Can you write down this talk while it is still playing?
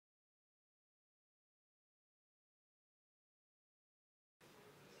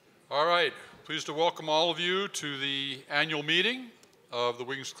All right, pleased to welcome all of you to the annual meeting of the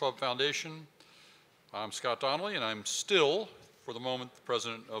Wings Club Foundation. I'm Scott Donnelly, and I'm still, for the moment, the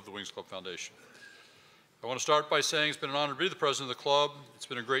president of the Wings Club Foundation. I want to start by saying it's been an honor to be the president of the club. It's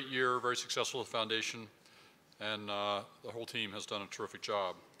been a great year, very successful at the foundation, and the whole team has done a terrific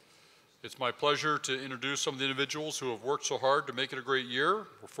job. It's my pleasure to introduce some of the individuals who have worked so hard to make it a great year.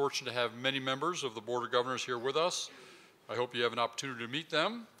 We're fortunate to have many members of the Board of Governors here with us. I hope you have an opportunity to meet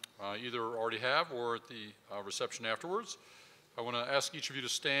them, either already have or at the reception afterwards. I want to ask each of you to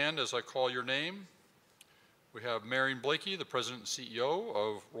stand as I call your name. We have Marion Blakey, the President and CEO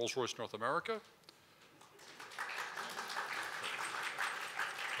of Rolls-Royce North America.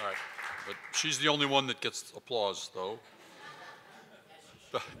 All right, but she's the only one that gets applause, though.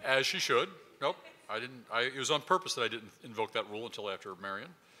 As she should. Nope, I didn't. It was on purpose that I didn't invoke that rule until after Marion.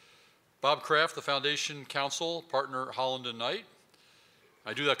 Bob Kraft, the Foundation Counsel, partner Holland and Knight.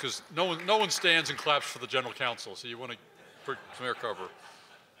 I do that because no one stands and claps for the General Counsel, so you want to put some air cover.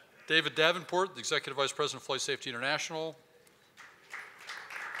 David Davenport, the Executive Vice President of Flight Safety International.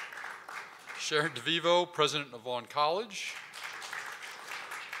 Sharon DeVivo, President of Vaughn College.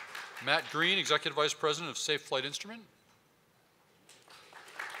 Matt Green, Executive Vice President of Safe Flight Instrument.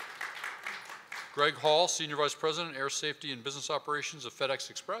 Greg Hall, Senior Vice President, Air Safety and Business Operations of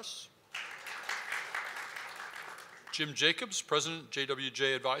FedEx Express. Jim Jacobs, President,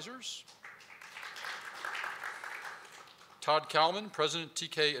 JWJ Advisors. Todd Kalman, President,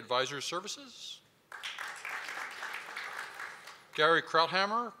 TK Advisor Services. Gary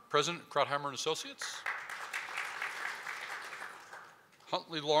Krauthammer, President, Krauthammer & Associates.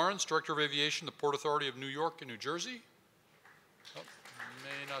 Huntley Lawrence, Director of Aviation, the Port Authority of New York and New Jersey. Oh,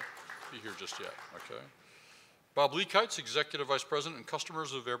 may not be here just yet, okay. Bob Leakites, Executive Vice President and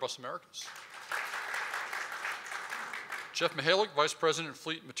Customers of Airbus Americas. Jeff Mihalik, Vice President,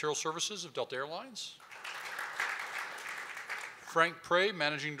 Fleet Material Services of Delta Airlines. Frank Prey,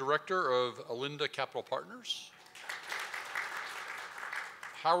 Managing Director of Alinda Capital Partners.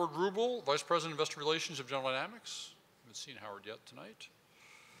 Howard Rubel, Vice President, Investor Relations of General Dynamics. Haven't seen Howard yet tonight.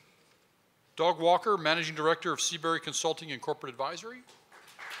 Doug Walker, Managing Director of Seabury Consulting and Corporate Advisory.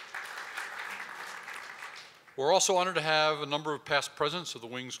 We're also honored to have a number of past presidents of the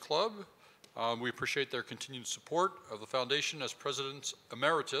Wings Club. We appreciate their continued support of the foundation. As President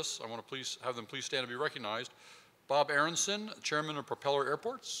Emeritus, I want to please have them please stand and be recognized. Bob Aronson, Chairman of Propeller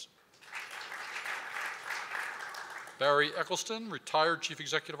Airports. Barry Eccleston, Retired Chief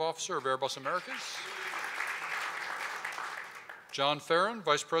Executive Officer of Airbus Americas. John Farron,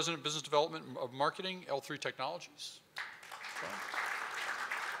 Vice President, Business Development of Marketing, L3 Technologies.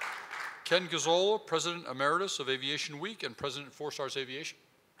 Ken Gazzola, President Emeritus of Aviation Week and President of 4 Stars Aviation.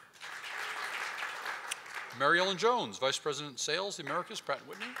 Mary Ellen Jones, Vice President Sales, the Americas, Pratt &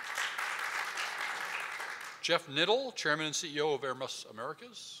 Whitney. Jeff Niddle, Chairman and CEO of Airbus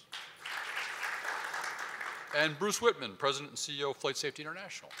Americas. And Bruce Whitman, President and CEO of Flight Safety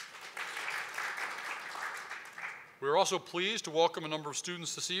International. We're also pleased to welcome a number of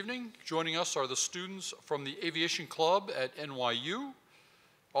students this evening. Joining us are the students from the Aviation Club at NYU.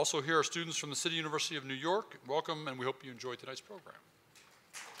 Also here are students from the City University of New York. Welcome, and we hope you enjoy tonight's program.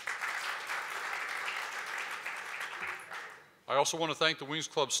 I also want to thank the Wings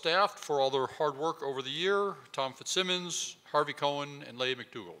Club staff for all their hard work over the year. Tom Fitzsimmons, Harvey Cohen, and Leigh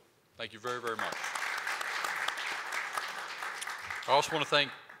McDougall. Thank you very, very much. I also want to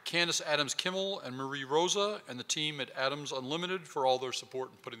thank Candace Adams-Kimmel and Marie Rosa and the team at Adams Unlimited for all their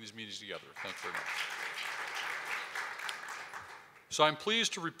support in putting these meetings together. Thanks very much. So I'm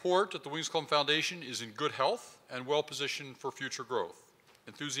pleased to report that the Wings Club Foundation is in good health and well positioned for future growth.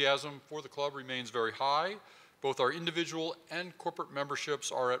 Enthusiasm for the club remains very high. Both our individual and corporate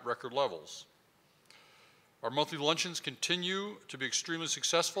memberships are at record levels. Our monthly luncheons continue to be extremely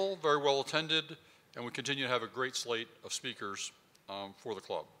successful, very well attended, and we continue to have a great slate of speakers for the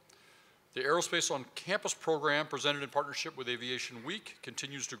club. The Aerospace on Campus program, presented in partnership with Aviation Week,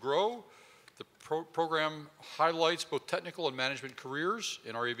 continues to grow. The program highlights both technical and management careers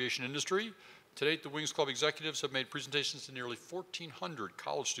in our aviation industry. To date, the Wings Club executives have made presentations to nearly 1,400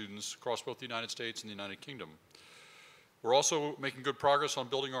 college students across both the United States and the United Kingdom. We're also making good progress on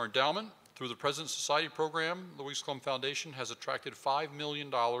building our endowment. Through the President's Society program, the Wings Club Foundation has attracted $5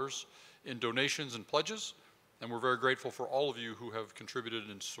 million in donations and pledges, and we're very grateful for all of you who have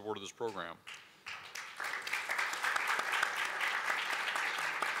contributed in support of this program.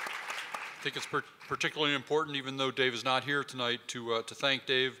 I think it's particularly important, even though Dave is not here tonight, to thank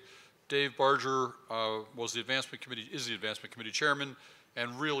Dave. Dave Barger is the Advancement Committee Chairman.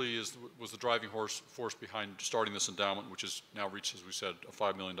 and really was the driving force behind starting this endowment, which has now reached, as we said, a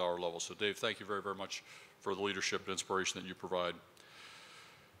 $5 million level. So Dave, thank you very, very much for the leadership and inspiration that you provide.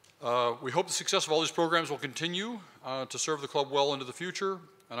 We hope the success of all these programs will continue to serve the club well into the future,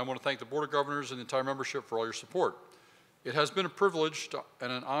 and I want to thank the Board of Governors and the entire membership for all your support. It has been a privilege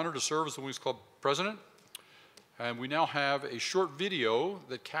and an honor to serve as the Wings Club president, and we now have a short video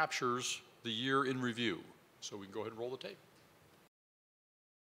that captures the year in review. So we can go ahead and roll the tape.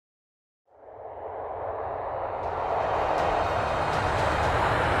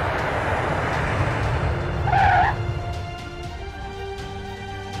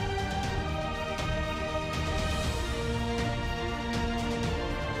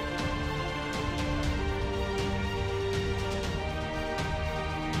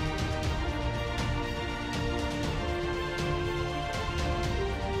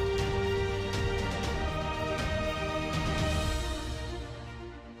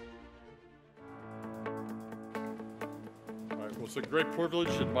 It's a great privilege,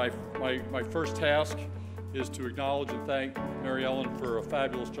 and my first task is to acknowledge and thank Mary Ellen for a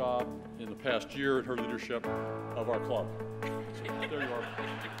fabulous job in the past year in her leadership of our club. There you are,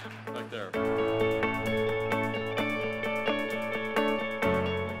 right there.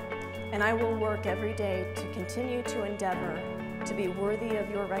 And I will work every day to continue to endeavor to be worthy of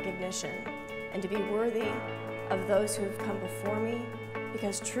your recognition and to be worthy of those who have come before me,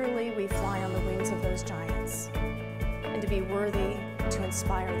 because truly we fly on the wings of those giants, and to be worthy to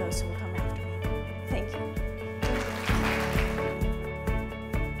inspire those who will come after me. Thank you.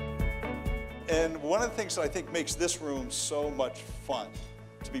 And one of the things that I think makes this room so much fun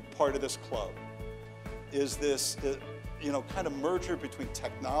to be part of this club is this, kind of merger between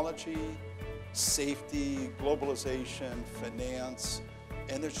technology, safety, globalization, finance,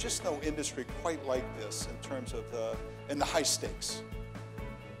 and there's just no industry quite like this in terms of the high stakes.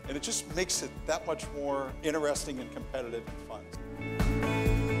 And it just makes it that much more interesting and competitive and fun.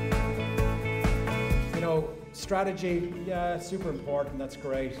 Strategy, yeah, super important, that's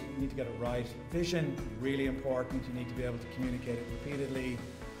great. You need to get it right. Vision, really important. You need to be able to communicate it repeatedly.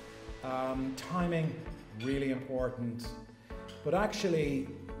 Timing, really important. But actually,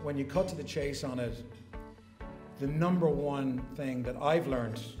 when you cut to the chase on it, the number one thing that I've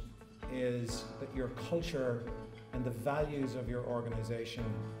learned is that your culture and the values of your organization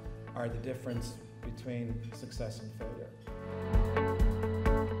are the difference between success and failure.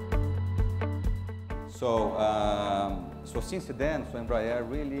 So since then, Embraer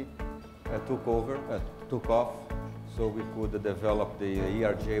really took off, so we could develop the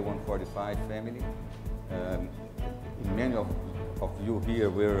ERJ-145 family. Many of you here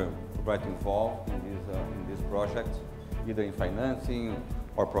were right involved in this project, either in financing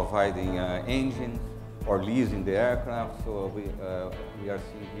or providing engines or leasing the aircraft. So we are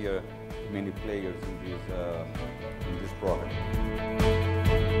seeing here many players in this program.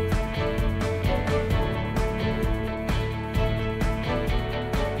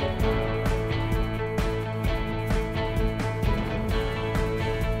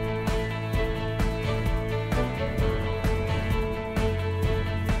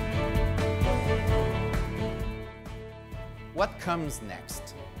 What comes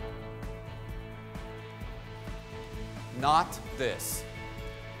next? Not this.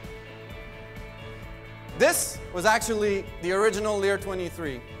 This was actually the original Lear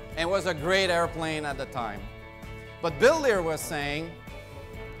 23 and was a great airplane at the time. But Bill Lear was saying,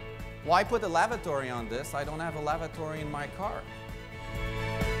 why put a lavatory on this? I don't have a lavatory in my car.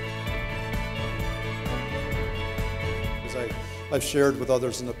 As I've shared with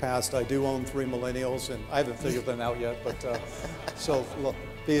others in the past, I do own 3 millennials, and I haven't figured them out yet, but so look,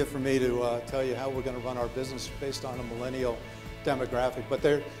 be it for me to tell you how we're going to run our business based on a millennial demographic. But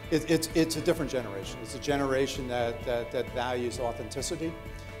it's a different generation. It's a generation that values authenticity.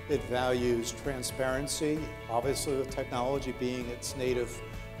 It values transparency, obviously with technology being its native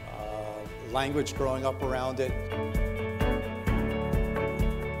language growing up around it.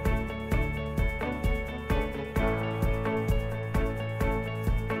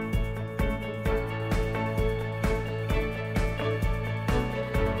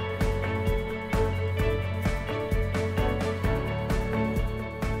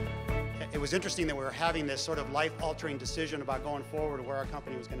 It was interesting that we were having this sort of life-altering decision about going forward, where our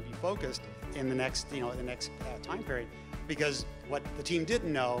company was going to be focused in the next, time period. Because what the team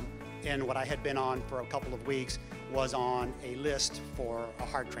didn't know, and what I had been on for a couple of weeks, was on a list for a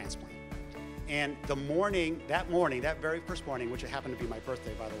heart transplant. And that very first morning, which happened to be my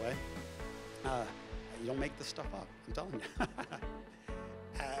birthday, by the way, you don't make this stuff up, I'm telling you.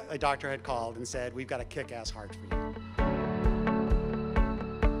 A doctor had called and said, we've got a kick-ass heart for you.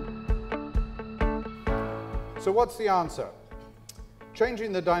 So what's the answer?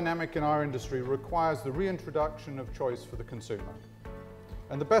 Changing the dynamic in our industry requires the reintroduction of choice for the consumer.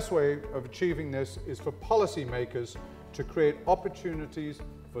 And the best way of achieving this is for policymakers to create opportunities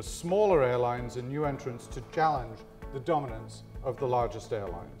for smaller airlines and new entrants to challenge the dominance of the largest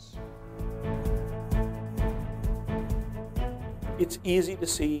airlines. It's easy to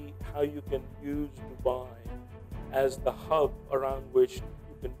see how you can use Dubai as the hub around which you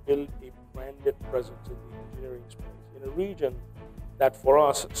can build a branded presence in the engineering space in a region that for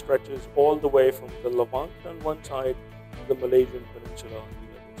us stretches all the way from the Levant on one side to the Malaysian Peninsula on the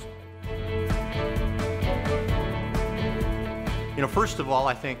other side. You know, first of all,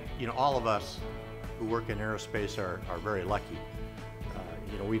 I think, all of us who work in aerospace are very lucky.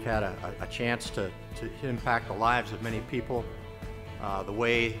 We've had a chance to impact the lives of many people. The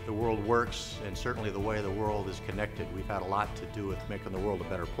way the world works, and certainly the way the world is connected, we've had a lot to do with making the world a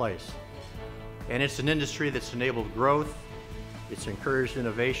better place. And it's an industry that's enabled growth, it's encouraged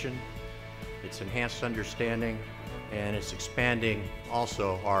innovation, it's enhanced understanding, and it's expanding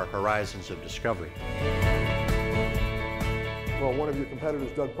also our horizons of discovery. Well, one of your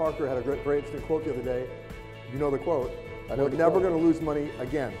competitors, Doug Parker, had a very interesting quote the other day. You know the quote, "We're never going to lose money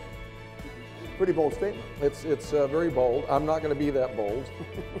again." Pretty bold statement. It's very bold. I'm not going to be that bold.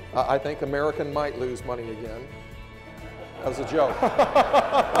 I think American might lose money again. That was a joke.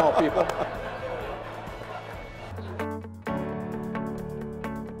 Come on, people.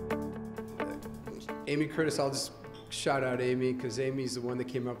 Amy Curtis, I'll just shout out Amy because Amy's the one that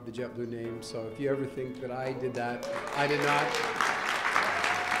came up with the JetBlue name. So if you ever think that I did that, I did not.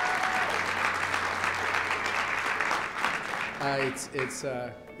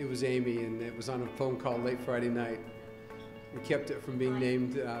 It was Amy, and it was on a phone call late Friday night. We kept it from being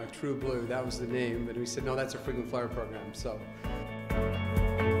named True Blue. That was the name, but we said, no, that's a frequent flyer program. So.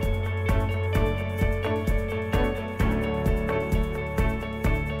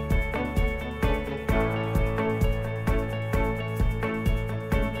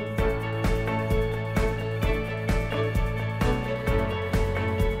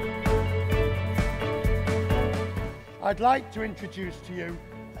 I'd like to introduce to you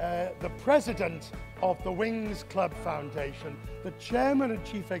the president of the Wings Club Foundation, the chairman and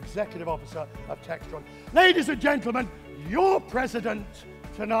chief executive officer of Textron. Ladies and gentlemen, your president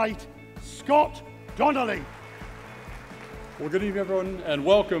tonight, Scott Donnelly. Well, good evening, everyone, and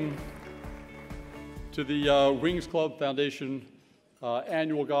welcome to the Wings Club Foundation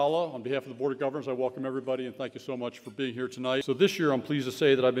annual gala. On behalf of the Board of Governors, I welcome everybody and thank you so much for being here tonight. So this year, I'm pleased to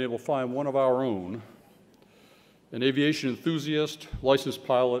say that I've been able to find one of our own, an aviation enthusiast, licensed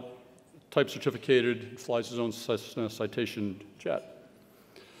pilot, type certificated, flies his own Citation jet.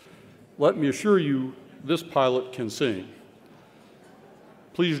 Let me assure you, this pilot can sing.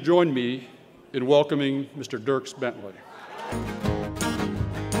 Please join me in welcoming Mr. Dierks Bentley.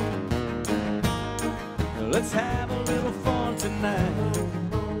 Let's have a little fun tonight.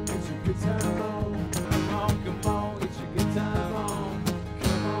 It's a good time on. Come on, come on, it's a good time on.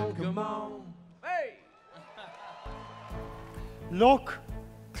 Come on, come on. Hey! Look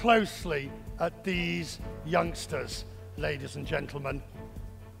closely at these youngsters, ladies and gentlemen.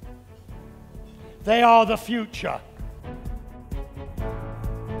 They are the future.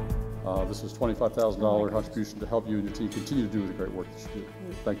 This is $25,000 contribution to help you and your team continue to do the great work that you do.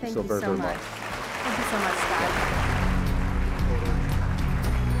 Thank you so very much. Thank you so much,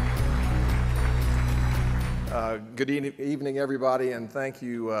 Scott. Good evening, everybody, and thank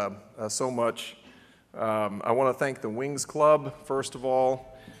you so much. I want to thank the Wings Club, first of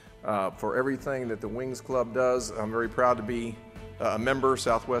all, for everything that the Wings Club does. I'm very proud to be a member.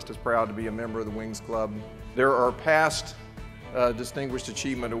 Southwest is proud to be a member of the Wings Club. There are past Distinguished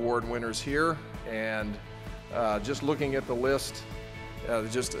Achievement Award winners here, and just looking at the list,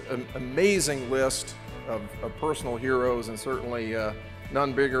 just an amazing list of personal heroes, and certainly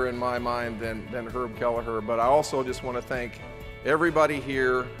none bigger in my mind than Herb Kelleher. But I also just want to thank everybody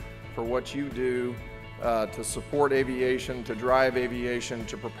here for what you do to support aviation, to drive aviation,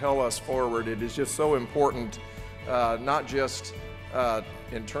 to propel us forward. It is just so important, not just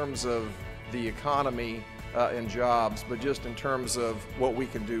in terms of the economy and jobs, but just in terms of what we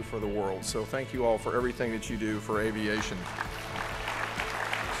can do for the world. So thank you all for everything that you do for aviation.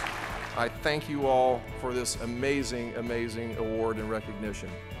 I thank you all for this amazing, amazing award and recognition.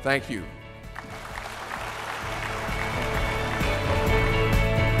 Thank you.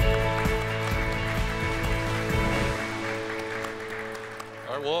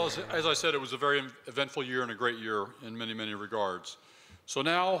 All right, well, as I said, it was a very eventful year and a great year in many, many regards. So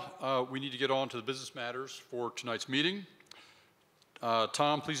now we need to get on to the business matters for tonight's meeting.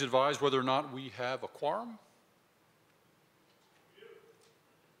 Tom, please advise whether or not we have a quorum.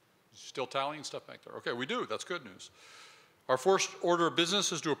 Still tallying stuff back there? Okay, we do. That's good news. Our first order of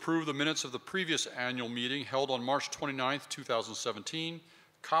business is to approve the minutes of the previous annual meeting held on March 29th, 2017.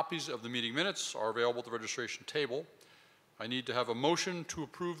 Copies of the meeting minutes are available at the registration table. I need to have a motion to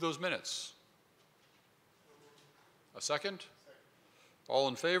approve those minutes. A second? All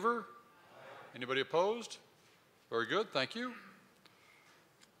in favor? Anybody opposed? Very good, thank you.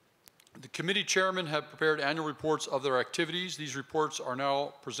 The committee chairmen have prepared annual reports of their activities. These reports are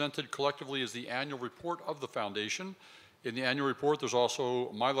now presented collectively as the annual report of the foundation. In the annual report, there's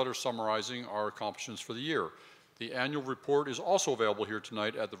also my letter summarizing our accomplishments for the year. The annual report is also available here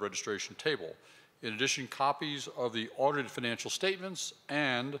tonight at the registration table. In addition, copies of the audited financial statements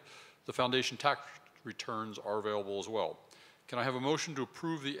and the foundation tax returns are available as well. Can I have a motion to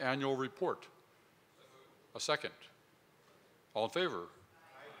approve the annual report? A second. All in favor?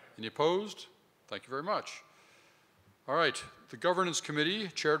 Any opposed? Thank you very much. All right, the Governance Committee,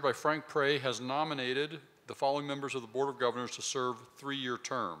 chaired by Frank Prey, has nominated the following members of the Board of Governors to serve three-year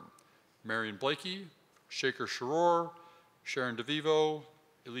term: Marion Blakey, Shaker Sharor, Sharon DeVivo,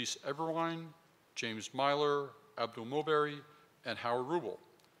 Elise Eberwein, James Myler, Abdul Mulberry, and Howard Rubel.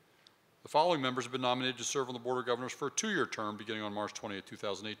 The following members have been nominated to serve on the Board of Governors for a two-year term beginning on March 20,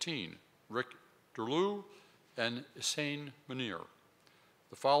 2018: Rick Derlew and Hussein Munir.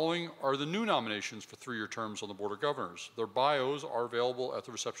 The following are the new nominations for three-year terms on the Board of Governors. Their bios are available at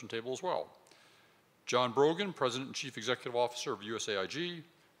the reception table as well. John Brogan, President and Chief Executive Officer of USAIG.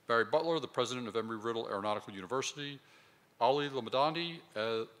 Barry Butler, the President of Embry-Riddle Aeronautical University. Ali Lamadandi,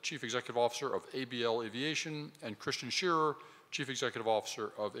 Chief Executive Officer of ABL Aviation. And Christian Shearer, Chief Executive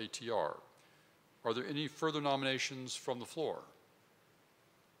Officer of ATR. Are there any further nominations from the floor?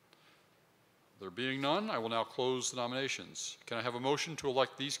 There being none, I will now close the nominations. Can I have a motion to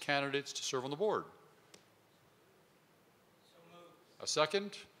elect these candidates to serve on the board? So moved. A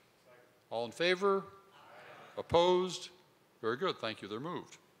second? All in favor? Aye. Opposed? Very good, thank you, they're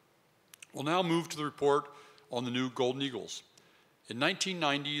moved. We'll now move to the report on the new Golden Eagles. In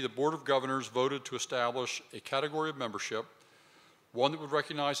 1990, the Board of Governors voted to establish a category of membership, one that would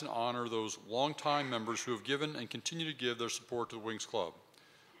recognize and honor those longtime members who have given and continue to give their support to the Wings Club.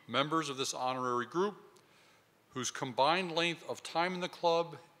 Members of this honorary group, whose combined length of time in the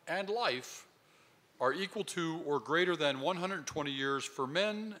club and life are equal to or greater than 120 years for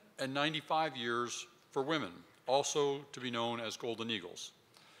men and 95 years for women, also to be known as Golden Eagles.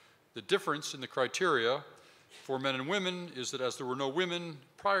 The difference in the criteria for men and women is that as there were no women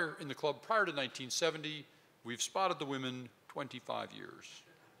in the club prior to 1970, we've spotted the women 25 years.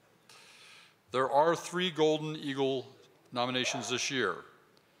 There are 3 Golden Eagle nominations this year.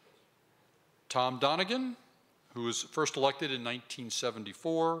 Tom Donegan, who was first elected in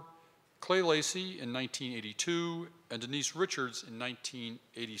 1974, Clay Lacey in 1982, and Denise Richards in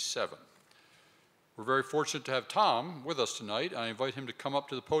 1987. We're very fortunate to have Tom with us tonight, and I invite him to come up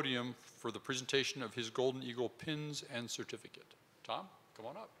to the podium for the presentation of his Golden Eagle pins and certificate. Tom, come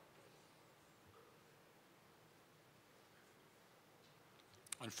on up.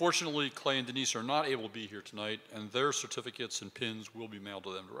 Unfortunately, Clay and Denise are not able to be here tonight, and their certificates and pins will be mailed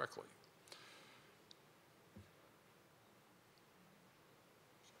to them directly.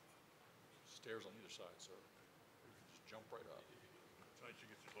 Stairs on either side, sir. Just jump right up. Tonight you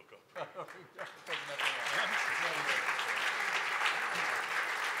get to look up.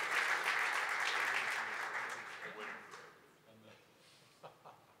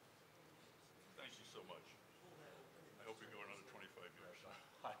 Thank you so much. I hope we go another 25 years.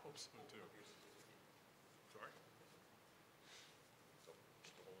 I hope so too. Sorry?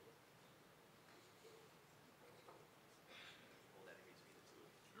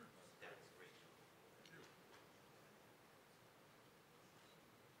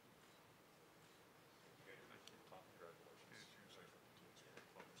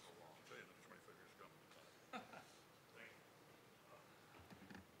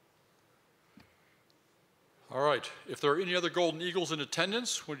 All right, if there are any other Golden Eagles in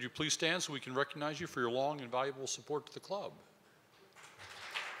attendance, would you please stand so we can recognize you for your long and valuable support to the club?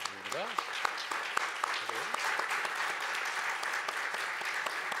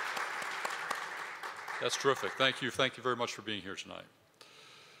 That's terrific. Thank you. Thank you very much for being here tonight.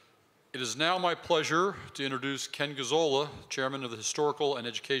 It is now my pleasure to introduce Ken Gazzola, Chairman of the Historical and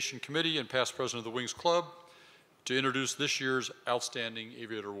Education Committee and past President of the Wings Club, to introduce this year's Outstanding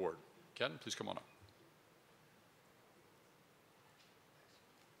Aviator Award. Ken, please come on up.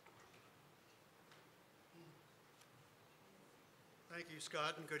 Thank you,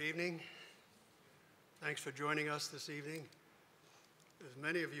 Scott, and good evening. Thanks for joining us this evening. As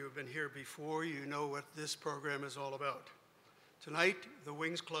many of you have been here before, you know what this program is all about. Tonight, the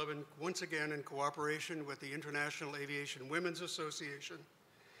Wings Club, once again in cooperation with the International Aviation Women's Association,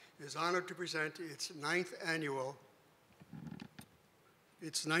 is honored to present its ninth annual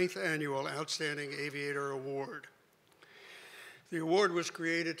Outstanding Aviator Award. The award was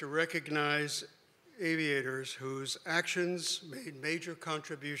created to recognize aviators whose actions made major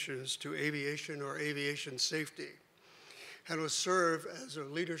contributions to aviation or aviation safety and will serve as a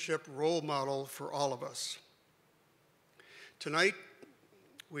leadership role model for all of us. Tonight,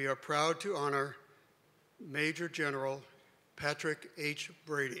 we are proud to honor Major General Patrick H.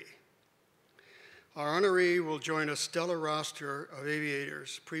 Brady. Our honoree will join a stellar roster of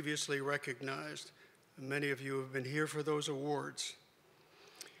aviators previously recognized. Many of you have been here for those awards.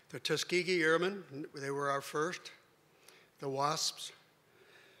 The Tuskegee Airmen, they were our first. The Wasps,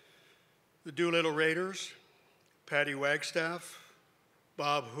 the Doolittle Raiders, Patty Wagstaff,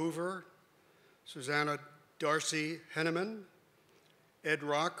 Bob Hoover, Susanna Darcy Henneman, Ed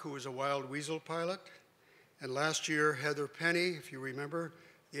Rock, who was a wild weasel pilot, and last year, Heather Penny, if you remember,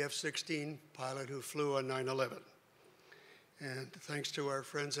 the F-16 pilot who flew on 9/11. And thanks to our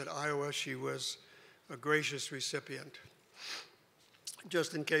friends at Iowa, she was a gracious recipient.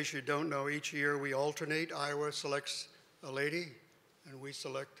 Just in case you don't know, each year we alternate. Iowa selects a lady, and we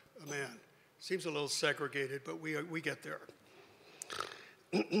select a man. Seems a little segregated, but we get there.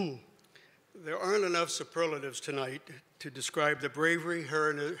 There aren't enough superlatives tonight to describe the bravery,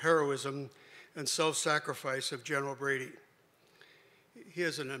 heroism, and self-sacrifice of General Brady. He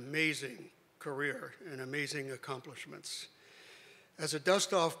has an amazing career and amazing accomplishments. As a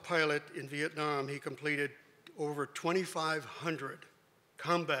dust-off pilot in Vietnam, he completed over 2,500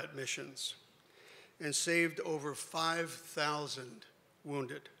 combat missions and saved over 5,000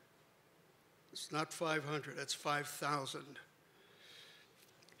 wounded. It's not 500, that's 5,000.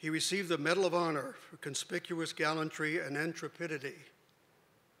 He received the Medal of Honor for conspicuous gallantry and intrepidity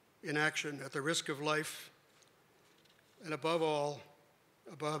in action at the risk of life and above all,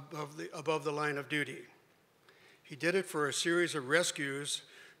 above the line of duty. He did it for a series of rescues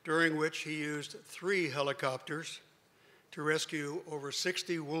during which he used 3 helicopters to rescue over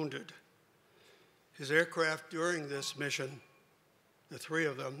 60 wounded. His aircraft during this mission, the 3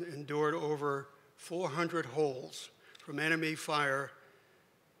 of them, endured over 400 holes from enemy fire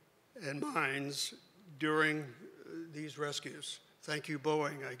and mines during these rescues. Thank you,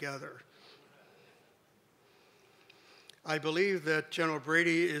 Boeing, I gather. I believe that General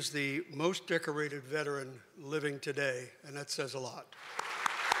Brady is the most decorated veteran living today, and that says a lot.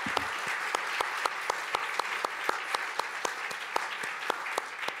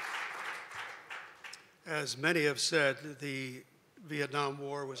 As many have said, the Vietnam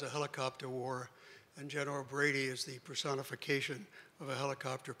War was a helicopter war, and General Brady is the personification of a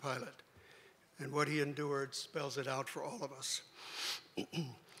helicopter pilot. And what he endured spells it out for all of us.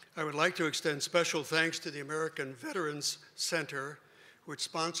 I would like to extend special thanks to the American Veterans Center, which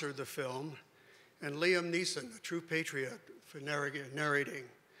sponsored the film, and Liam Neeson, a true patriot, for narrating.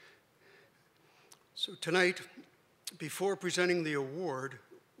 So tonight, before presenting the award,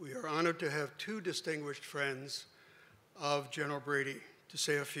 we are honored to have 2 distinguished friends of General Brady to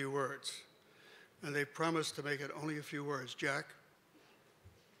say a few words. And they promised to make it only a few words. Jack?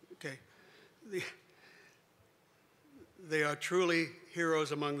 Okay. They are truly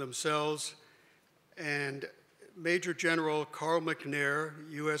heroes among themselves. And Major General Carl McNair,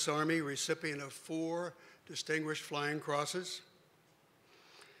 U.S. Army, recipient of 4 Distinguished Flying Crosses.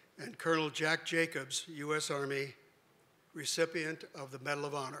 And Colonel Jack Jacobs, U.S. Army, recipient of the Medal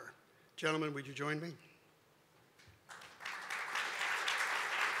of Honor. Gentlemen, would you join me?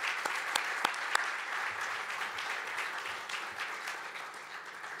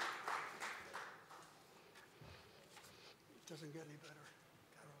 Doesn't get any better.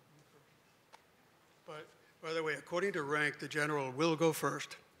 But by the way, according to rank, the general will go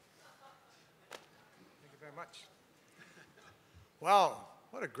first. Thank you very much. Wow,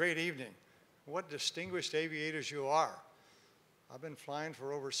 what a great evening. What distinguished aviators you are. I've been flying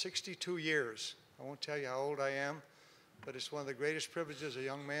for over 62 years. I won't tell you how old I am, but it's one of the greatest privileges a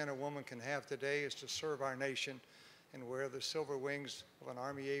young man or woman can have today is to serve our nation and wear the silver wings of an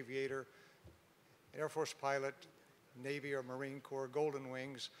Army aviator, Air Force pilot, Navy or Marine Corps Golden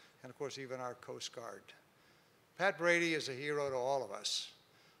Wings, and of course even our Coast Guard. Pat Brady is a hero to all of us.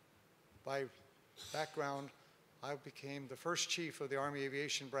 By background, I became the first chief of the Army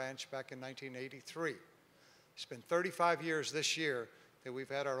Aviation Branch back in 1983. It's been 35 years this year that we've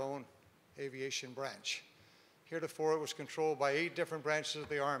had our own aviation branch. Heretofore, it was controlled by 8 different branches of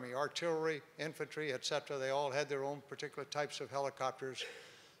the Army, artillery, infantry, etc. They all had their own particular types of helicopters.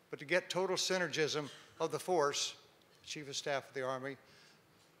 But to get total synergism of the force, Chief of Staff of the Army,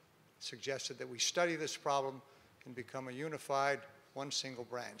 suggested that we study this problem and become a unified, one single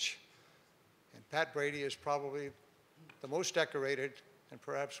branch. And Pat Brady is probably the most decorated and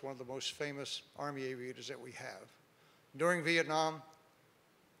perhaps one of the most famous Army aviators that we have. During Vietnam,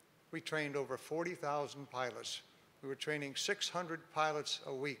 we trained over 40,000 pilots. We were training 600 pilots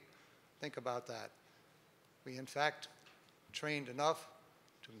a week. Think about that. We, in fact, trained enough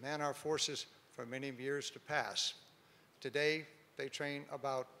to man our forces for many years to pass. Today, they train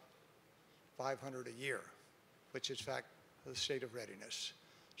about 500 a year, which is, in fact, the state of readiness.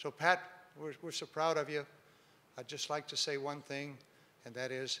 So, Pat, we're so proud of you. I'd just like to say one thing, and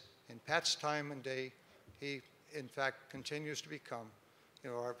that is, in Pat's time and day, he, in fact, continues to become,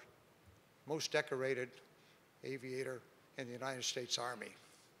 our most decorated aviator in the United States Army.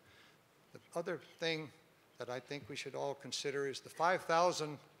 The other thing that I think we should all consider is the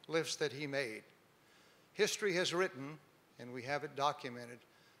 5,000 lifts that he made. History has written, and we have it documented,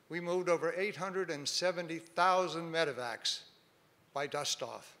 we moved over 870,000 medevacs by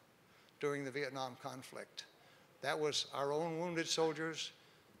dust-off during the Vietnam conflict. That was our own wounded soldiers,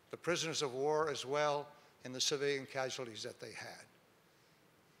 the prisoners of war as well, and the civilian casualties that they had.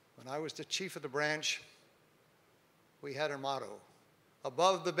 When I was the chief of the branch, we had a motto,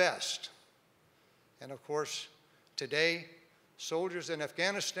 above the best. And of course, today, soldiers in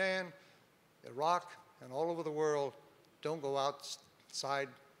Afghanistan, Iraq, and all over the world don't go outside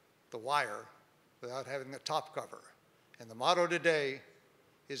the wire without having the top cover. And the motto today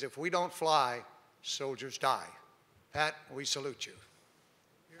is, if we don't fly, soldiers die. Pat, we salute you.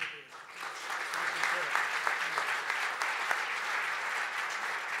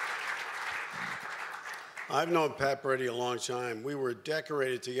 I've known Pat Brady a long time. We were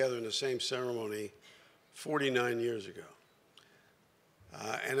decorated together in the same ceremony 49 years ago.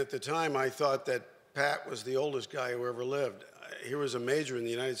 And at the time, I thought that Pat was the oldest guy who ever lived. He was a major in the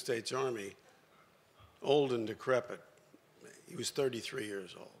United States Army, old and decrepit. He was 33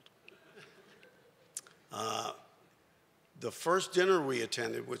 years old. The first dinner we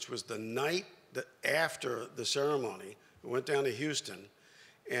attended, which was the night after the ceremony, we went down to Houston,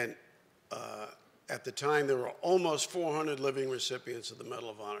 and at the time, there were almost 400 living recipients of the Medal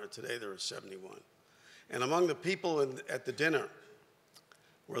of Honor. Today, there are 71. And among the people at the dinner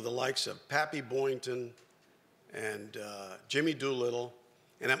were the likes of Pappy Boynton and Jimmy Doolittle.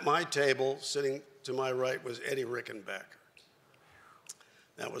 And at my table, sitting to my right, was Eddie Rickenbacker.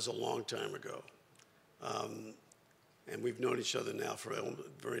 That was a long time ago. And we've known each other now for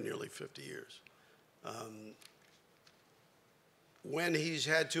very nearly 50 years. When he's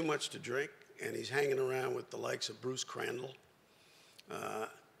had too much to drink, and he's hanging around with the likes of Bruce Crandall,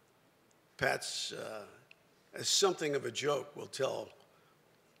 Pat's, as something of a joke, will tell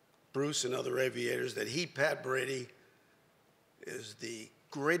Bruce and other aviators that Pat Brady, is the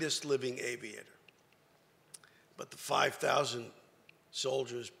greatest living aviator. But the 5,000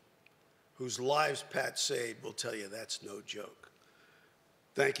 soldiers whose lives Pat saved will tell you that's no joke.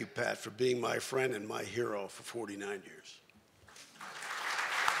 Thank you, Pat, for being my friend and my hero for 49 years.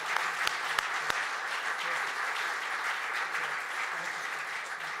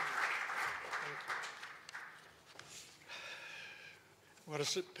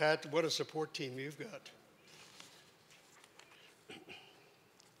 Pat, what a support team you've got.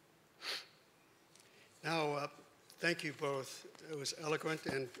 Now, thank you both. It was eloquent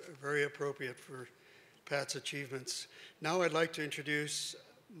and very appropriate for Pat's achievements. Now I'd like to introduce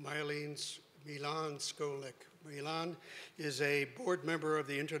Milan Skolik. Milan is a board member of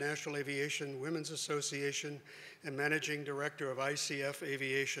the International Aviation Women's Association and managing director of ICF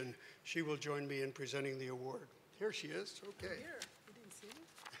Aviation. She will join me in presenting the award. Here she is. Okay.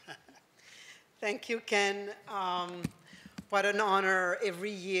 Thank you, Ken. What an honor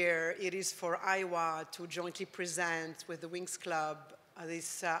every year it is for Iowa to jointly present with the Wings Club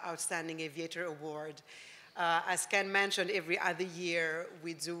this Outstanding Aviator Award. As Ken mentioned, every other year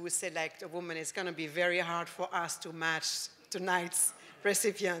we do select a woman. It's going to be very hard for us to match tonight's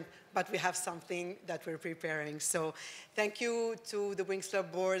recipient, but we have something that we're preparing. So thank you to the Wings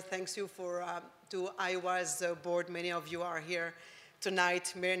Club board. Thanks you to Iowa's board. Many of you are here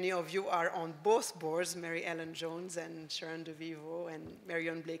tonight. Many of you are on both boards, Mary Ellen Jones and Sharon DeVivo and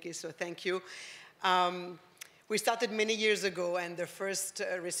Marion Blakey, so thank you. We started many years ago, and the first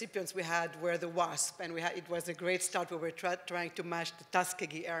recipients we had were the WASP, and it was a great start. We were trying to match the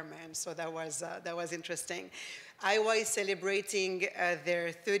Tuskegee Airmen, so that was interesting. Iowa is celebrating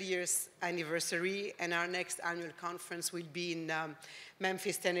their 30th anniversary, and our next annual conference will be in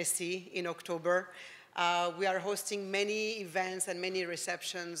Memphis, Tennessee in October. We are hosting many events and many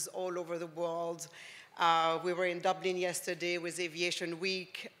receptions all over the world. We were in Dublin yesterday with Aviation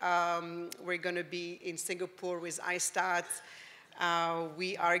Week. We're going to be in Singapore with ISTAT.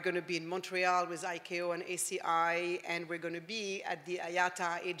 We are going to be in Montreal with ICAO and ACI, and we're going to be at the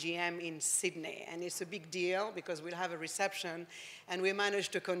IATA AGM in Sydney. And it's a big deal because we'll have a reception, and we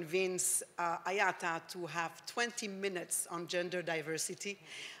managed to convince IATA to have 20 minutes on gender diversity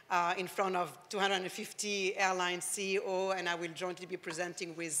in front of 250 airline CEO, and I will jointly be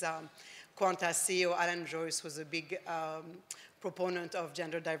presenting with Qantas CEO Alan Joyce, who's a big proponent of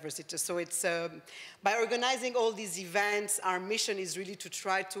gender diversity. So it's, by organizing all these events, our mission is really to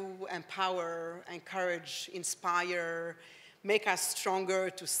try to empower, encourage, inspire, make us stronger,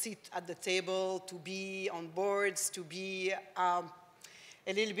 to sit at the table, to be on boards, to be a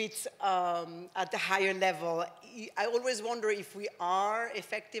little bit at the higher level. I always wonder if we are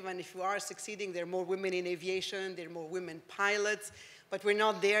effective and if we are succeeding. There are more women in aviation, there are more women pilots, but we're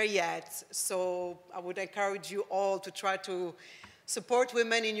not there yet. So I would encourage you all to try to support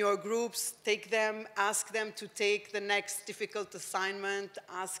women in your groups, take them, ask them to take the next difficult assignment,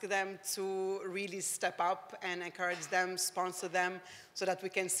 ask them to really step up and encourage them, sponsor them, so that we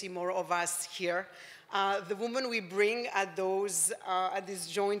can see more of us here. The women we bring at this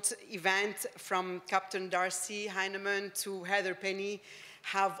joint event, from Captain Darcy Heinemann to Heather Penny,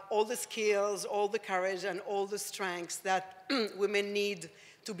 have all the skills, all the courage, and all the strengths that women need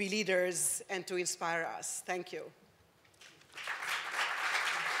to be leaders and to inspire us. Thank you.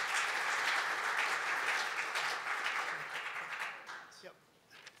 Yep.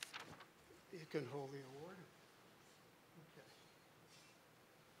 You can hold the award.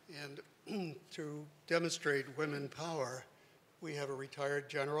 Okay. And to demonstrate women power, we have a retired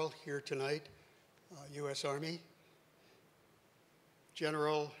general here tonight, U.S. Army.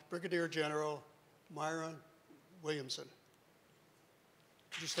 Brigadier General Myron Williamson.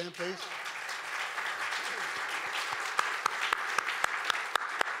 Could you stand, please?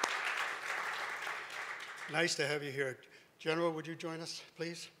 Nice to have you here. General, would you join us,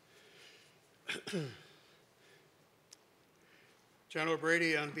 please? General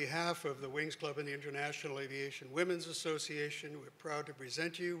Brady, on behalf of the Wings Club and the International Aviation Women's Association, we're proud to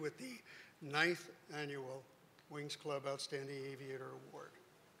present you with the 9th Annual Wings Club Outstanding Aviator Award.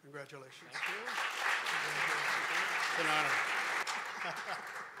 Congratulations. Thank you. It's an honor.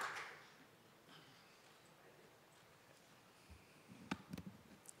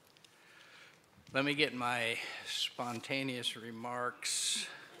 Let me get my spontaneous remarks.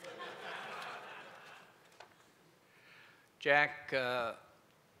 Jack,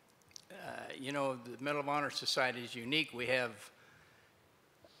 you know, the Medal of Honor Society is unique. We have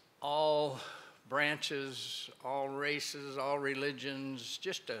all branches, all races, all religions,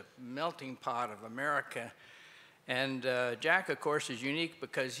 just a melting pot of America. And Jack, of course, is unique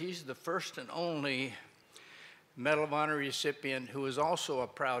because he's the first and only Medal of Honor recipient who is also a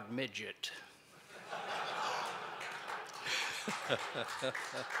proud midget.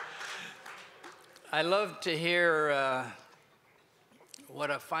 I love to hear what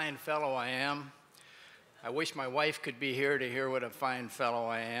a fine fellow I am. I wish my wife could be here to hear what a fine fellow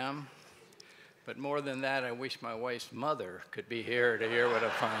I am. But more than that, I wish my wife's mother could be here to hear what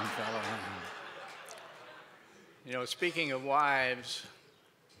a fine fellow I am. You know, speaking of wives,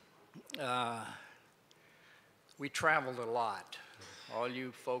 we traveled a lot. All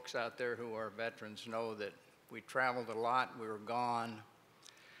you folks out there who are veterans know that we traveled a lot, we were gone.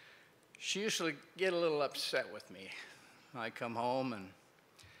 She used to get a little upset with me. I come home and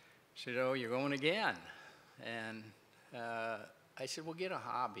she said, "Oh, you're going again." And I said, "Well, get a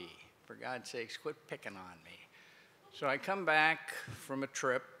hobby. For God's sakes, quit picking on me." So I come back from a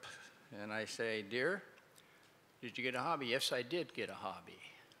trip and I say, "Dear, did you get a hobby?" "Yes, I did get a hobby."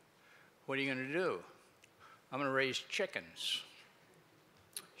 "What are you going to do?" "I'm going to raise chickens."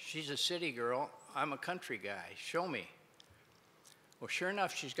 She's a city girl. I'm a country guy. Show me. Well, sure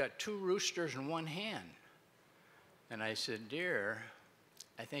enough, she's got 2 roosters in one hand. And I said, "Dear,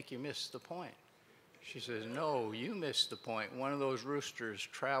 I think you missed the point." She says, "No, you missed the point. One of those roosters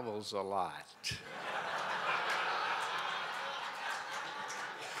travels a lot."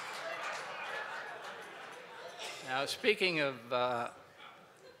 Now, speaking of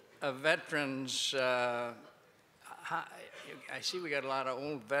veterans, I see we got a lot of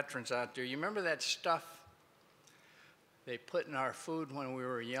old veterans out there. You remember that stuff they put in our food when we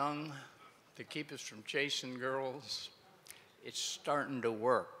were young to keep us from chasing girls? It's starting to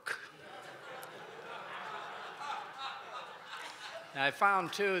work. Now, I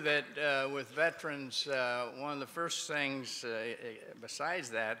found, too, that with veterans, one of the first things besides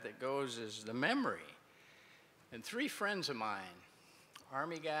that goes is the memory. And 3 friends of mine,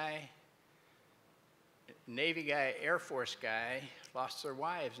 Army guy, Navy guy, Air Force guy lost their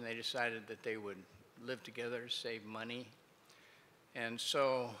wives, and they decided that they would live together to save money. And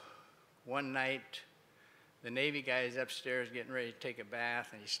so one night, the Navy guy is upstairs getting ready to take a bath,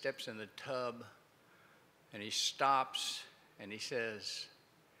 and he steps in the tub, and he stops, and he says,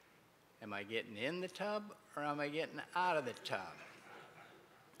 "Am I getting in the tub, or am I getting out of the tub?"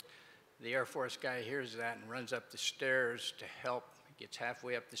 The Air Force guy hears that and runs up the stairs to help. He gets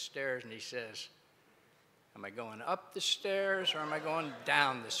halfway up the stairs, and he says, "Am I going up the stairs, or am I going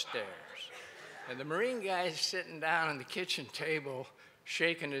down the stairs?" And the Marine guy is sitting down on the kitchen table,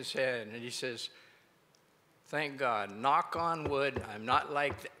 shaking his head, and he says, "Thank God, knock on wood, I'm not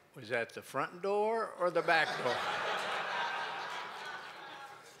like that." Was that the front door or the back door?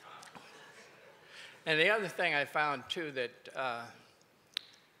 And the other thing I found too, that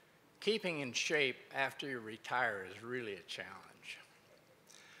keeping in shape after you retire is really a challenge.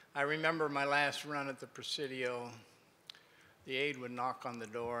 I remember my last run at the Presidio. The aide would knock on the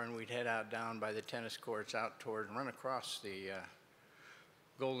door, and we'd head out down by the tennis courts out toward and run across the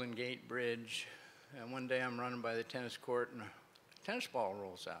Golden Gate Bridge. And one day I'm running by the tennis court, and a tennis ball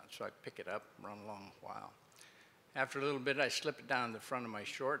rolls out. So I pick it up, run along a while. After a little bit, I slip it down the front of my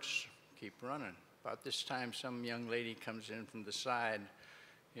shorts, keep running. About this time, some young lady comes in from the side,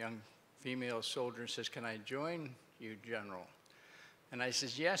 young female soldier, and says, "Can I join you, General?" And I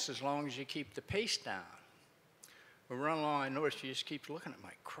says, "Yes, as long as you keep the pace down." We run along, I notice she just keeps looking at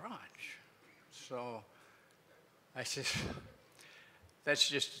my crotch. So I says, "That's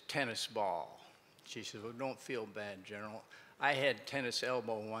just a tennis ball." She says, "Well, don't feel bad, General. I had tennis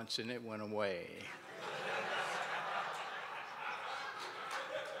elbow once, and it went away."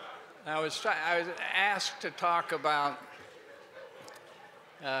 I was asked to talk about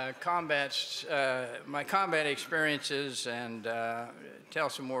my combat experiences and tell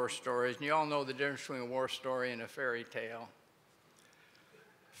some war stories. And you all know the difference between a war story and a fairy tale.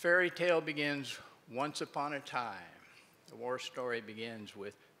 Fairy tale begins once upon a time. The war story begins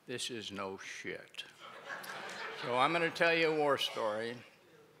with, "This is no shit." So I'm going to tell you a war story.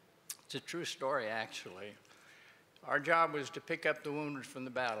 It's a true story, actually. Our job was to pick up the wounded from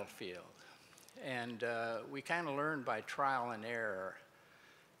the battlefield. And we kind of learned by trial and error.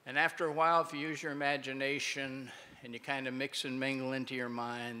 And after a while, if you use your imagination and you kind of mix and mingle into your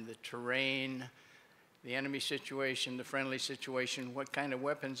mind the terrain, the enemy situation, the friendly situation, what kind of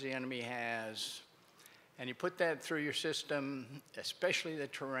weapons the enemy has, and you put that through your system, especially the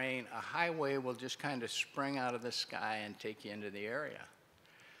terrain, a highway will just kind of spring out of the sky and take you into the area.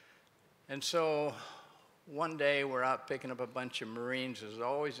 And so one day we're out picking up a bunch of Marines. As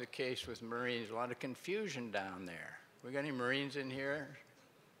always the case with Marines, a lot of confusion down there. We got any Marines in here?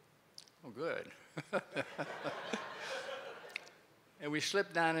 Oh, good. And we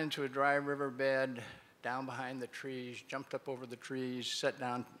slipped down into a dry riverbed, down behind the trees, jumped up over the trees, sat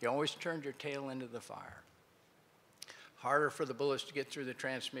down. You always turned your tail into the fire. Harder for the bullets to get through the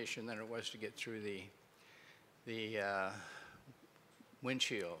transmission than it was to get through the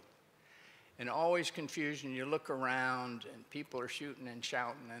windshield. And always confusion. You look around, and people are shooting and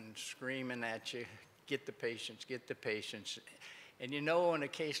shouting and screaming at you, "Get the patients, get the patients." And you know, in a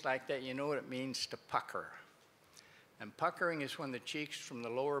case like that, you know what it means to pucker. And puckering is when the cheeks from the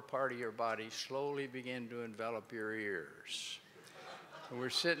lower part of your body slowly begin to envelop your ears. And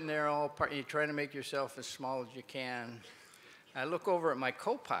we're sitting there you try to make yourself as small as you can. I look over at my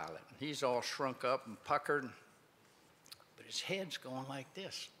co-pilot. He's all shrunk up and puckered, but his head's going like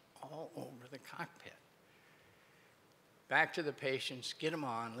this all over the cockpit. Back to the patients, get them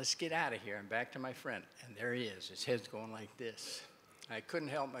on, let's get out of here. And back to my friend, and there he is. His head's going like this. I couldn't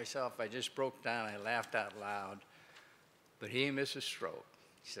help myself. I just broke down. I laughed out loud. But he missed a stroke.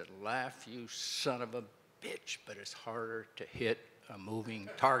 He said, "Laugh, you son of a bitch, but it's harder to hit a moving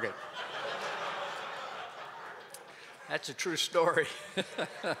target." That's a true story.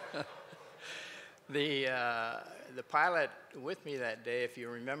 The pilot with me that day, if you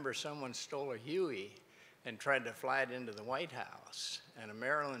remember, someone stole a Huey and tried to fly it into the White House. And a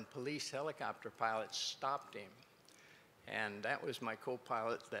Maryland police helicopter pilot stopped him. And that was my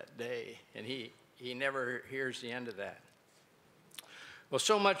co-pilot that day. And he never hears the end of that. Well,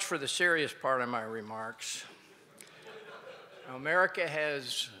 so much for the serious part of my remarks. America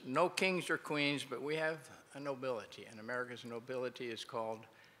has no kings or queens, but we have a nobility. And America's nobility is called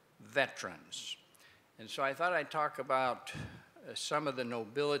veterans. And so I thought I'd talk about some of the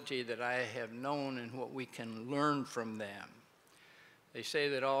nobility that I have known and what we can learn from them. They say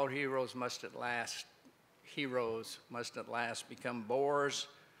that all heroes must at last become bores.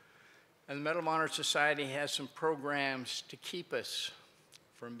 And the Medal of Honor Society has some programs to keep us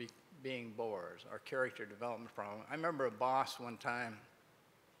from being bores, our character development problem. I remember a boss one time,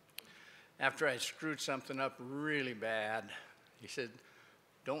 after I screwed something up really bad, he said,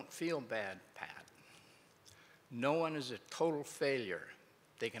 "Don't feel bad, Pat. No one is a total failure.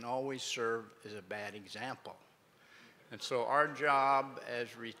 They can always serve as a bad example." And so our job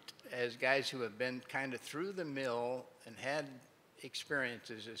as guys who have been kind of through the mill and had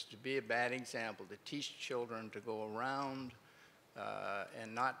experiences is to be a bad example, to teach children to go around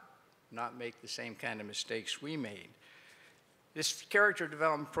and not make the same kind of mistakes we made. This character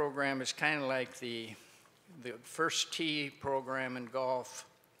development program is kind of like the first tee program in golf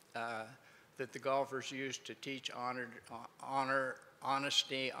that the golfers use to teach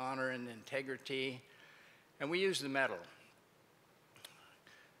honesty, honor, and integrity. And we use the medal.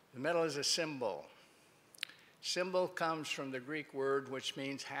 The medal is a symbol. Symbol comes from the Greek word which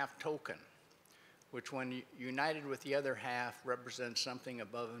means half token, which when united with the other half represents something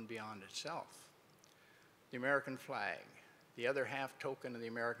above and beyond itself. The American flag, the other half token of the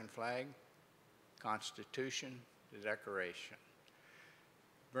American flag, Constitution, the Declaration.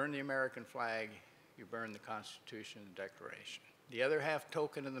 Burn the American flag, you burn the Constitution and the Declaration. The other half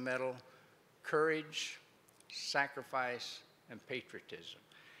token of the medal, courage, sacrifice, and patriotism.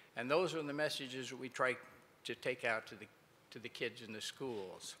 And those are the messages that we try to take out to the kids in the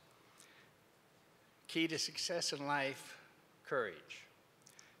schools. Key to success in life, courage.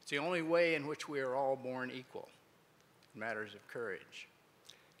 It's the only way in which we are all born equal in matters of courage.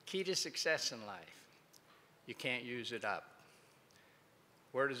 Key to success in life, you can't use it up.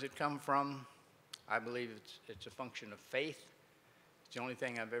 Where does it come from? I believe it's a function of faith. It's the only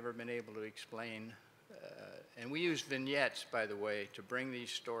thing I've ever been able to explain. And we use vignettes, by the way, to bring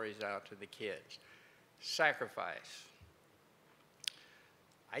these stories out to the kids. Sacrifice.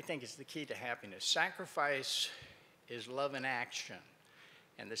 I think it's the key to happiness. Sacrifice is love in action.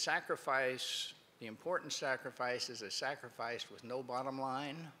 And the sacrifice, the important sacrifice, is a sacrifice with no bottom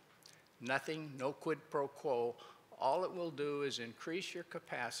line, nothing, no quid pro quo. All it will do is increase your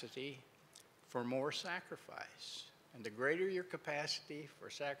capacity for more sacrifice. And the greater your capacity for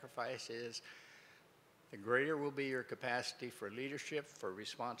sacrifice is, the greater will be your capacity for leadership, for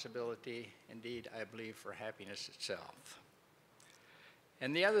responsibility, indeed, I believe, for happiness itself.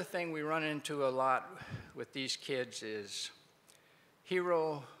 And the other thing we run into a lot with these kids is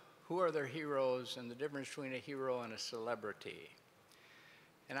hero, who are their heroes, and the difference between a hero and a celebrity.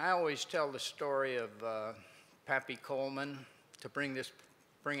 And I always tell the story of Pappy Coleman to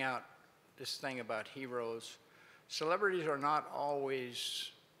bring out this thing about heroes. Celebrities are not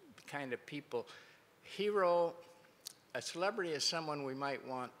always the kind of people. A celebrity is someone we might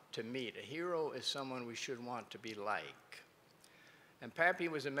want to meet. A hero is someone we should want to be like. And Pappy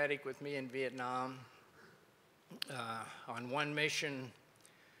was a medic with me in Vietnam. On one mission,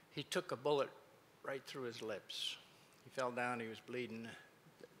 he took a bullet right through his lips. He fell down, he was bleeding.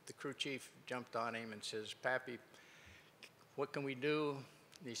 The crew chief jumped on him and says, "Pappy, what can we do?"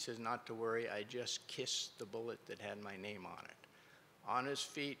 And he says, "Not to worry, I just kissed the bullet that had my name on it." On his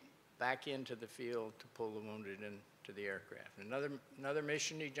feet, back into the field to pull the wounded into the aircraft. Another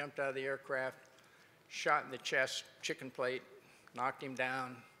mission, he jumped out of the aircraft, shot in the chest, chicken plate, knocked him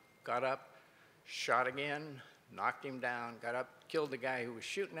down, got up, shot again, knocked him down, got up, killed the guy who was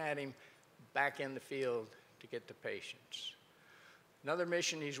shooting at him, back in the field to get the patients. Another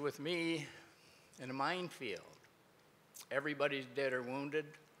mission, he's with me in a minefield. Everybody's dead or wounded.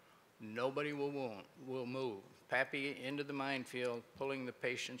 Nobody will move. Pappy into the minefield, pulling the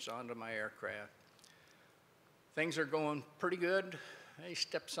patients onto my aircraft. Things are going pretty good. He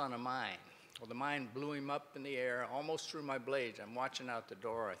steps on a mine. Well, the mine blew him up in the air, almost through my blades. I'm watching out the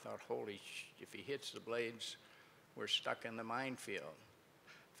door. I thought, holy if he hits the blades, we're stuck in the minefield.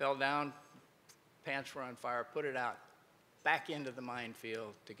 Fell down, pants were on fire, put it out, back into the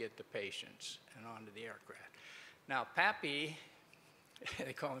minefield to get the patients and onto the aircraft. Now, Pappy,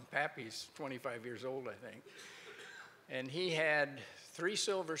 they call him Pappy, he's 25 years old, I think. And he had 3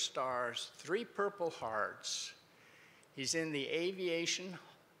 silver stars, 3 purple hearts. He's in the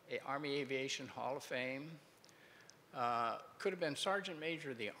Army Aviation Hall of Fame. Could have been Sergeant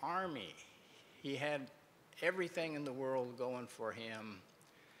Major of the Army. He had everything in the world going for him.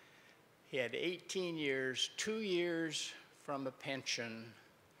 He had 18 years, 2 years from a pension,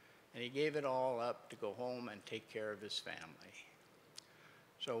 and he gave it all up to go home and take care of his family.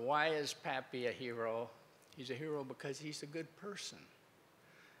 So why is Pappy a hero? He's a hero because he's a good person.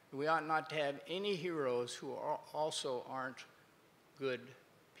 We ought not to have any heroes who also aren't good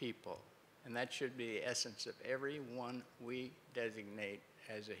people. And that should be the essence of everyone we designate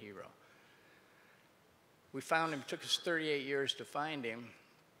as a hero. We found him, it took us 38 years to find him.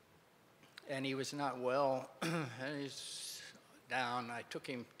 and he was not well, and he's down. I took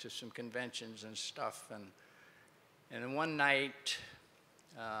him to some conventions and stuff, and then one night,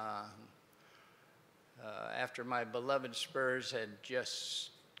 after my beloved Spurs had just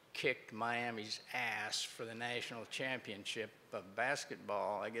kicked Miami's ass for the national championship of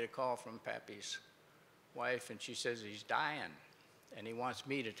basketball, I get a call from Pappy's wife, and she says he's dying, and he wants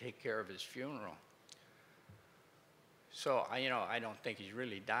me to take care of his funeral. So, I don't think he's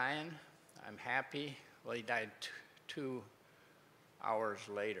really dying. I'm happy. Well, he died 2 hours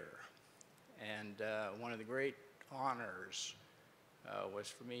later. And one of the great honors was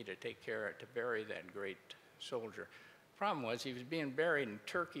for me to bury that great soldier. Problem was, he was being buried in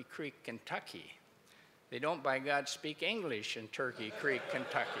Turkey Creek, Kentucky. They don't, by God, speak English in Turkey Creek,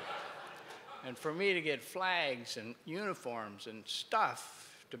 Kentucky. And for me to get flags and uniforms and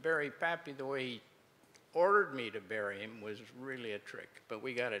stuff to bury Pappy the way he ordered me to bury him was really a trick, but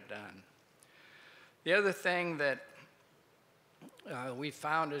we got it done. The other thing that we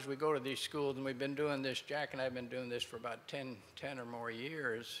found as we go to these schools, and we've been doing this, Jack and I have been doing this for about 10 or more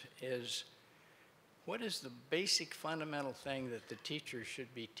years, is what is the basic fundamental thing that the teacher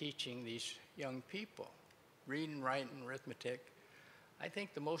should be teaching these young people? Reading, writing, arithmetic. I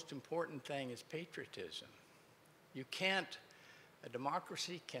think the most important thing is patriotism. A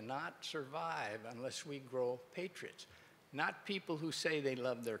democracy cannot survive unless we grow patriots, not people who say they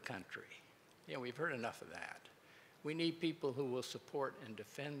love their country. Yeah, we've heard enough of that. We need people who will support and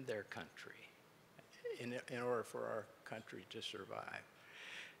defend their country in order for our country to survive.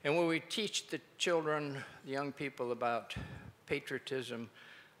 And when we teach the children, the young people about patriotism,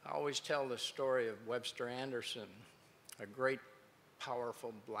 I always tell the story of Webster Anderson, a great,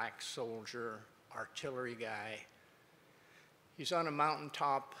 powerful black soldier, artillery guy. He's on a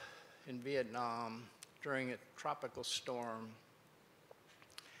mountaintop in Vietnam during a tropical storm.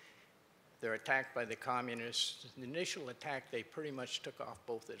 They're attacked by the communists. The initial attack, they pretty much took off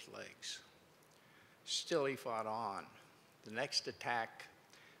both his legs. Still, he fought on. The next attack,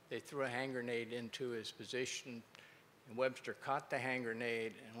 they threw a hand grenade into his position, and Webster caught the hand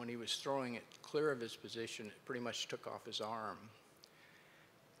grenade, and when he was throwing it clear of his position, it pretty much took off his arm.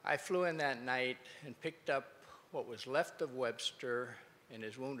 I flew in that night and picked up what was left of Webster and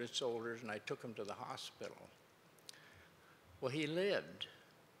his wounded soldiers, and I took him to the hospital. Well, he lived.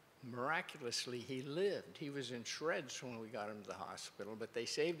 Miraculously, he lived. He was in shreds when we got him to the hospital, but they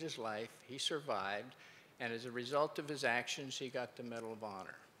saved his life. He survived, and as a result of his actions, he got the Medal of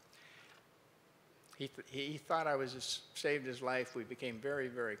Honor. He thought I saved his life. We became very,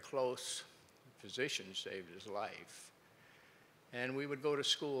 very close. The physician saved his life. And we would go to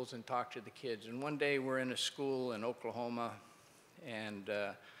schools and talk to the kids. And one day we're in a school in Oklahoma, and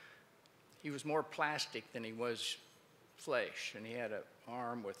he was more plastic than he was flesh. And he had an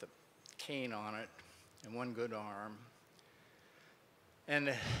arm with a cane on it and one good arm.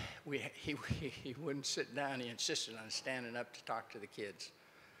 And he wouldn't sit down. He insisted on standing up to talk to the kids.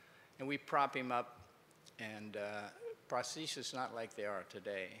 And we prop him up, and prosthesis not like they are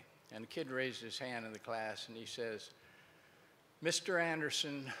today. And the kid raised his hand in the class, and he says, "Mr.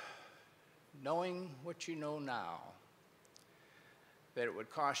 Anderson, knowing what you know now, that it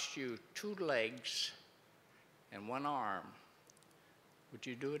would cost you 2 legs and 1 arm, would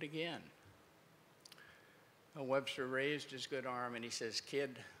you do it again?" Well, Webster raised his good arm and he says,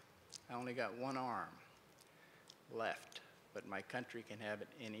 "Kid, I only got 1 arm left, but my country can have it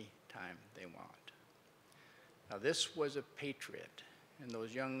any time they want." Now, this was a patriot, and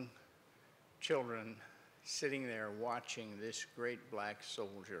those young children sitting there watching this great black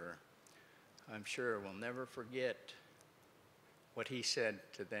soldier, I'm sure will never forget what he said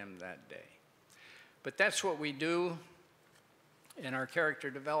to them that day. But that's what we do in our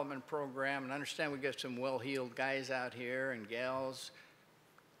character development program. And understand we've got some well-heeled guys out here and gals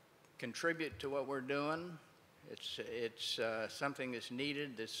contribute to what we're doing. It's something that's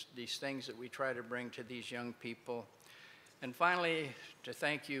needed, these things that we try to bring to these young people. And finally, to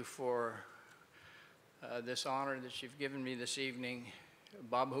thank you for this honor that you've given me this evening.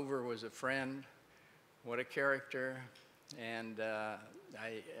 Bob Hoover was a friend. What a character. And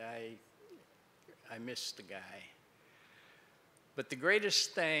I miss the guy. But the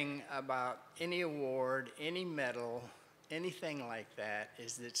greatest thing about any award, any medal, anything like that,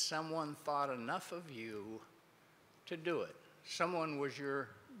 is that someone thought enough of you to do it. Someone was your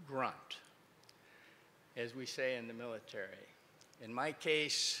grunt, as we say in the military. In my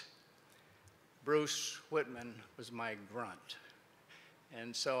case, Bruce Whitman was my grunt.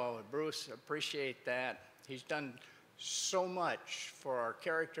 And so, Bruce, appreciate that. He's done so much for our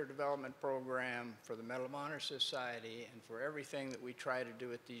character development program, for the Medal of Honor Society, and for everything that we try to do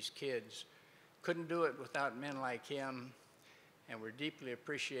with these kids. Couldn't do it without men like him, and we're deeply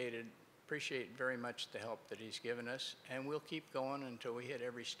appreciate very much the help that he's given us, and we'll keep going until we hit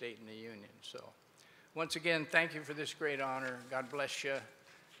every state in the union. So once again, thank you for this great honor. God bless you.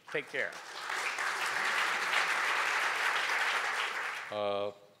 Take care.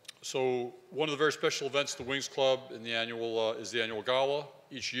 So one of the very special events at the Wings Club in the annual, is the annual gala.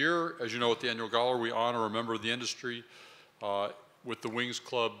 Each year, as you know, at the annual gala, we honor a member of the industry with the Wings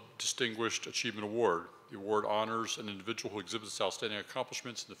Club Distinguished Achievement Award. The award honors an individual who exhibits outstanding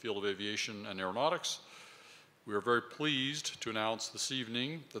accomplishments in the field of aviation and aeronautics. We are very pleased to announce this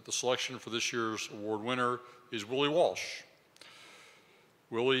evening that the selection for this year's award winner is Willie Walsh.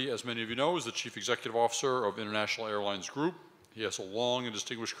 Willie, as many of you know, is the Chief Executive Officer of International Airlines Group. He has a long and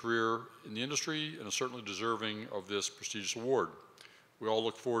distinguished career in the industry and is certainly deserving of this prestigious award. We all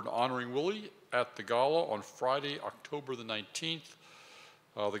look forward to honoring Willie at the gala on Friday, October the 19th.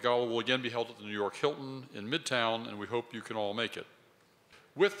 The gala will again be held at the New York Hilton in Midtown, and we hope you can all make it.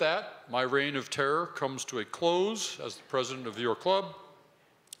 With that, my reign of terror comes to a close as the president of the New York Club,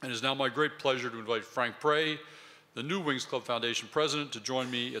 and it is now my great pleasure to invite Frank Prey, the new Wings Club Foundation president, to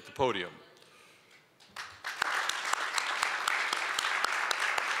join me at the podium.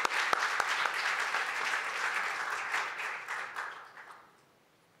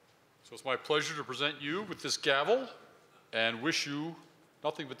 So it's my pleasure to present you with this gavel and wish you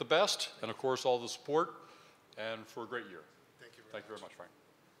nothing but the best, and of course all the support, and for a great year. Thank you very much, Frank.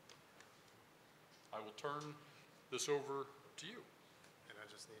 I will turn this over to you. And I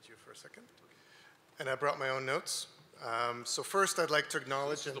just need you for a second. And I brought my own notes. So first I'd like to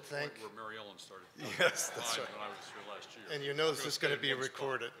acknowledge and thank... Where Mary Ellen started. Yes, that's right. When I was here last year. And you know this is going to be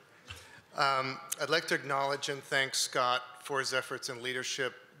recorded. I'd like to acknowledge and thank Scott for his efforts and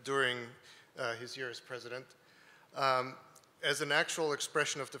leadership during his year as president. As an actual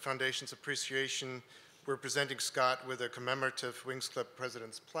expression of the Foundation's appreciation, we're presenting Scott with a commemorative Wings Club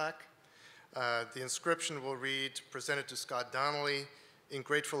President's plaque. The inscription will read, "Presented to Scott Donnelly, in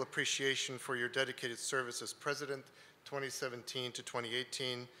grateful appreciation for your dedicated service as President, 2017 to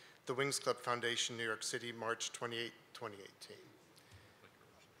 2018, the Wings Club Foundation, New York City, March 28, 2018.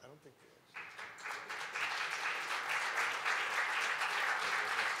 I don't think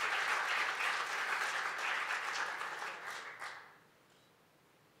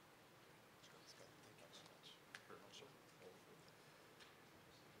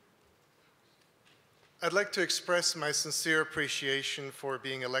I'd like to express my sincere appreciation for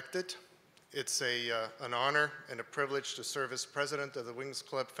being elected. It's an honor and a privilege to serve as president of the Wings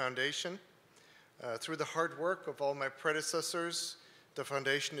Club Foundation. Through the hard work of all my predecessors, the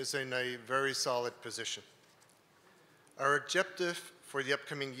foundation is in a very solid position. Our objective for the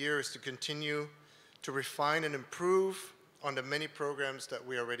upcoming year is to continue to refine and improve on the many programs that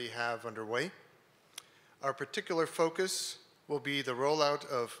we already have underway. Our particular focus will be the rollout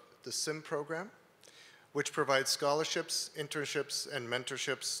of the SIM program, which provides scholarships, internships, and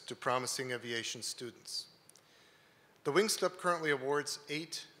mentorships to promising aviation students. The Wings Club currently awards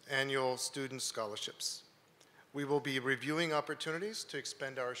 8 annual student scholarships. We will be reviewing opportunities to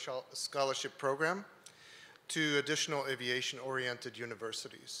expand our scholarship program to additional aviation-oriented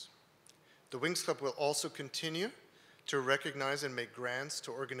universities. The Wings Club will also continue to recognize and make grants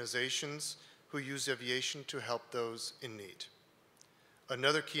to organizations who use aviation to help those in need.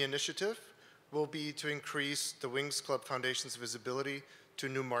 Another key initiative will be to increase the Wings Club Foundation's visibility to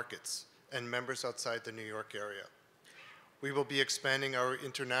new markets and members outside the New York area. We will be expanding our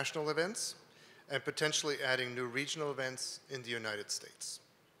international events and potentially adding new regional events in the United States.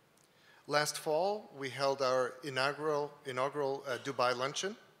 Last fall, we held our inaugural Dubai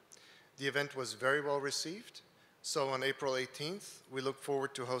luncheon. The event was very well received, so on April 18th, we look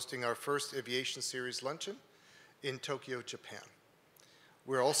forward to hosting our first Aviation Series luncheon in Tokyo, Japan.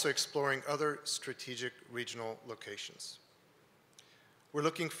 We're also exploring other strategic regional locations. We're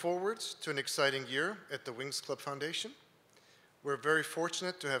looking forward to an exciting year at the Wings Club Foundation. We're very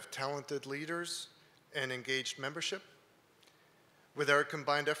fortunate to have talented leaders and engaged membership. With our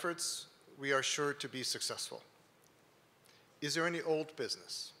combined efforts, we are sure to be successful. Is there any old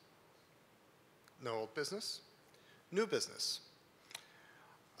business? No old business? New business.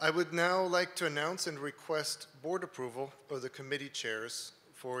 I would now like to announce and request board approval of the committee chairs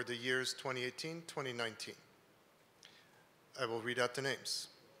for the years 2018-2019. I will read out the names.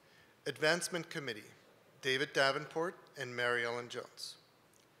 Advancement Committee, David Davenport and Mary Ellen Jones.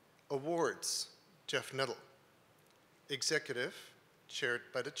 Awards, Jeff Nettle. Executive, chaired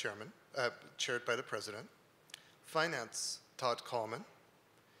by the President. Finance, Todd Coleman.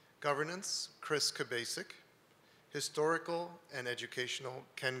 Governance, Chris Kubasik. Historical and Educational,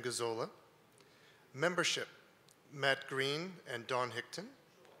 Ken Gazzola. Membership, Matt Green and Don Hickton.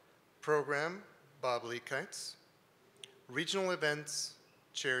 Program, Bob Leakites. Regional Events,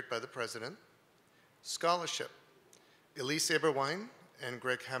 chaired by the President. Scholarship, Elise Eberwein and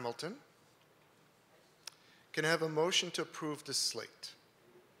Greg Hamilton. Can I have a motion to approve this slate?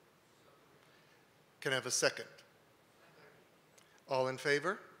 Can I have a second? All in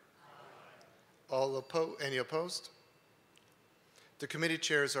favor? Any opposed? The committee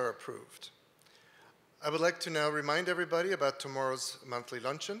chairs are approved. I would like to now remind everybody about tomorrow's monthly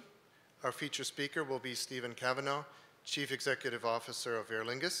luncheon. Our featured speaker will be Stephen Cavanaugh, Chief Executive Officer of Aer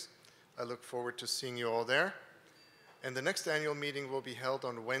Lingus. I look forward to seeing you all there. And the next annual meeting will be held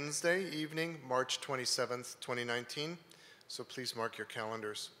on Wednesday evening, March 27th, 2019. So please mark your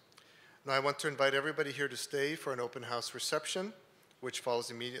calendars. Now I want to invite everybody here to stay for an open house reception, which follows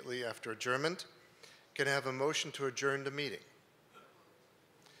immediately after adjournment. Can I have a motion to adjourn the meeting?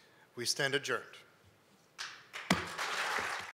 We stand adjourned.